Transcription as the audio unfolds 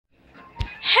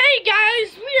Hey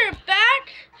guys, we are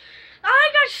back. I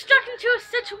got stuck into a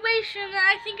situation and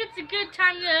I think it's a good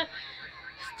time to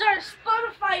start a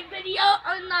Spotify video,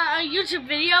 not a YouTube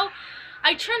video.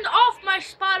 I turned off my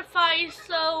Spotify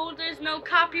so there's no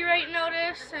copyright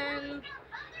notice and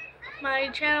my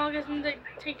channel isn't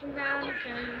taken down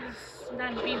because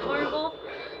that'd be horrible.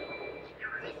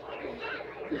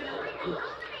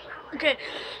 Okay,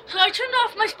 so I turned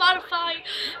off my Spotify.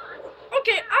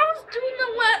 Okay, I was doing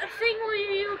the thing where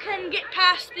you can get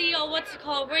past the,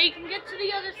 where you can get to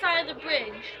the other side of the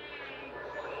bridge.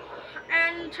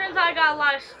 And it turns out I got a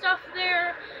lot of stuff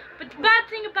there. But the bad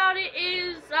thing about it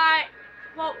is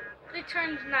it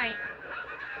turns night.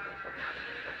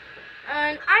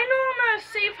 And I know I'm at a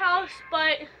safe house,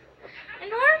 but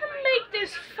in order to make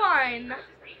this fun,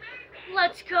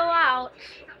 let's go out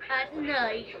at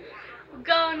night. We're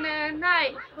going at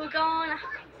night. We're going,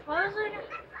 what is it?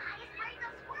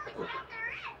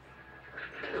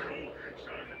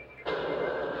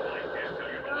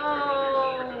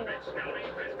 Oh.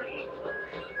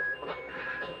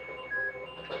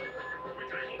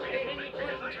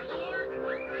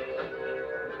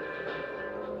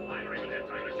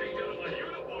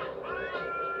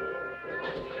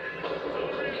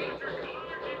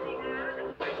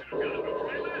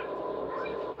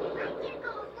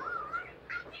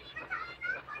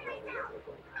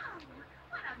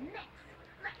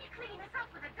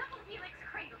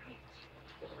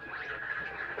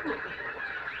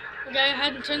 Okay, I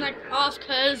had to turn that off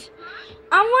because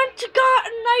I want to go out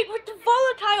at night with the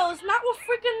volatiles, not with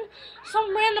freaking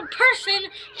some random person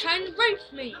trying to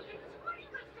rape me.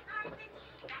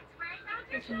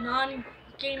 It's a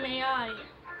non-game AI.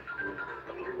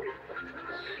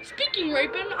 Speaking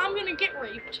raping, I'm gonna get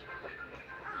raped.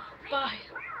 Bye.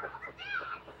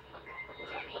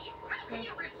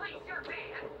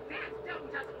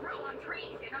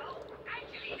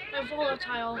 My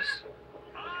volatiles.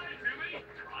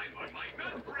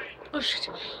 Oh shit.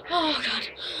 Oh god.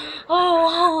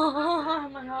 Oh,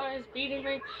 my heart is beating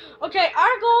me. Okay,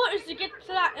 our goal is to get to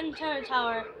that antenna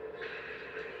tower.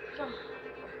 So.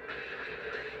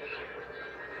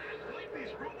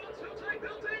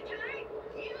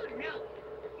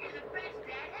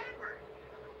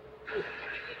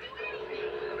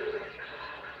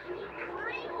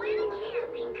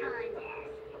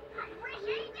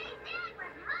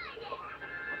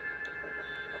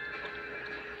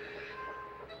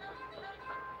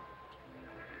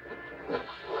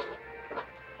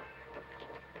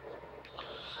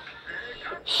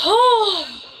 Oh,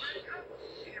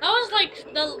 that was like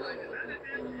well,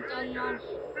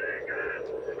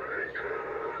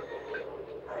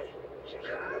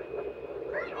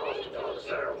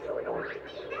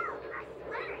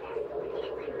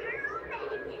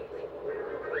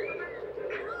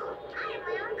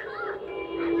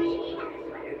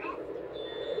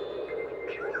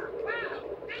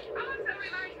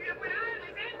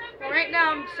 right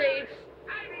now I'm safe.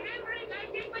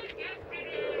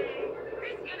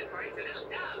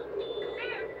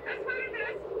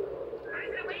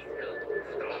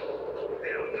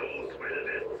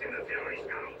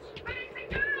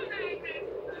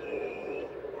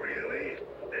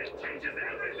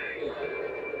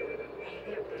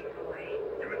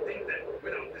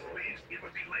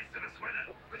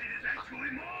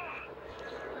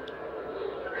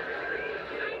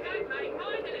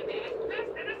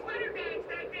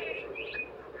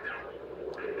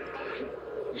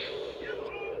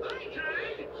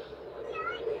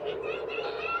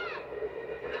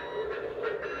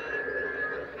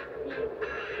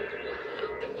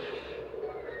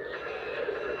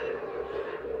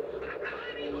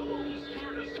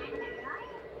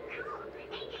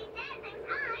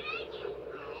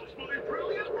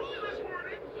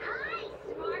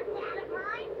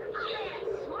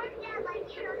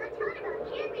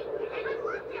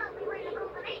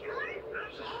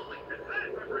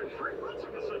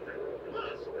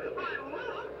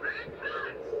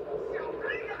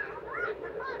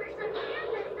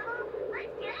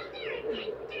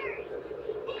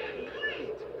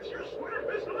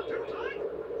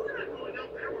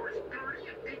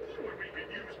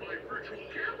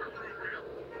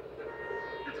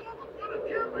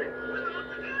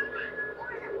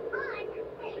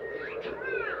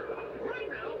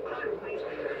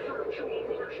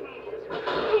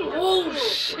 Oh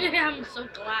shit, I'm so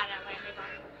glad I landed on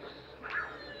it.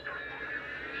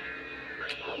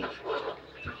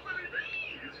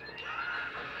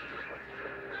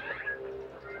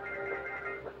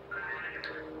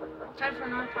 Time for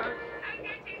another part.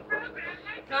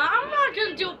 No, I'm not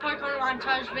gonna do a parkour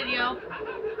montage video.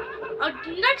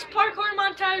 Next parkour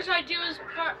montage I do is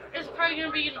probably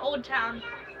gonna be in Old Town.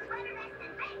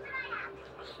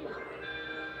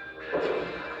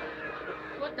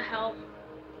 What the hell?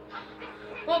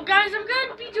 Well, guys, I'm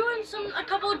gonna be doing a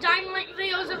couple of Dynamite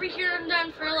videos every here and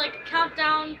then for like a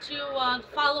countdown to the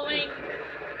following.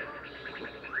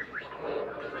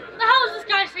 The hell is this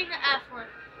guy saying the F word?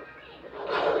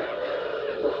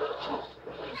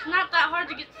 It's not that hard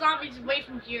to get zombies away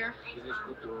from here. It is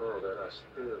good to know there are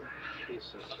still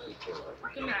decent people.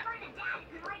 Good night.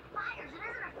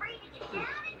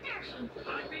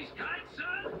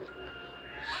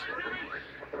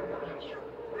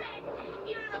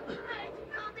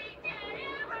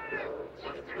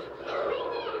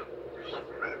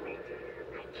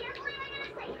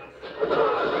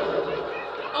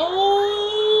 Oh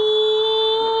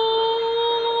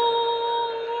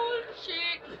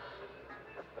shit.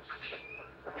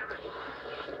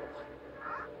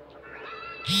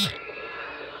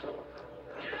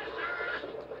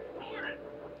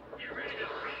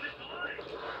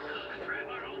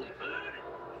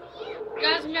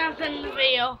 Guys, I'm gonna end the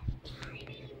video.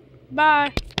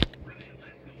 Bye.